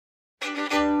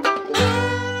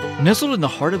Nestled in the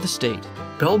heart of the state,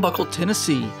 Bell Buckle,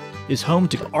 Tennessee is home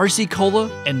to RC Cola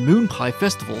and Moon Pie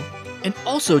Festival, and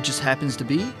also just happens to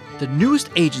be the newest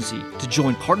agency to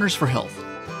join Partners for Health.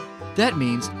 That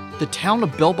means the town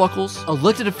of Bell Buckle's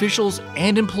elected officials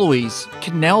and employees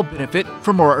can now benefit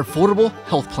from our affordable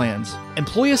health plans,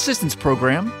 employee assistance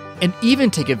program, and even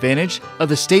take advantage of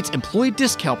the state's employee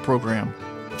discount program.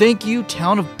 Thank you,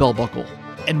 town of Bell Buckle,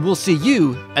 and we'll see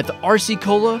you at the RC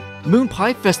Cola Moon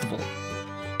Pie Festival.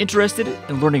 Interested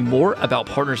in learning more about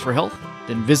Partners for Health?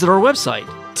 Then visit our website,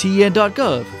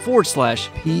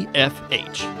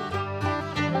 tn.gov/PFH.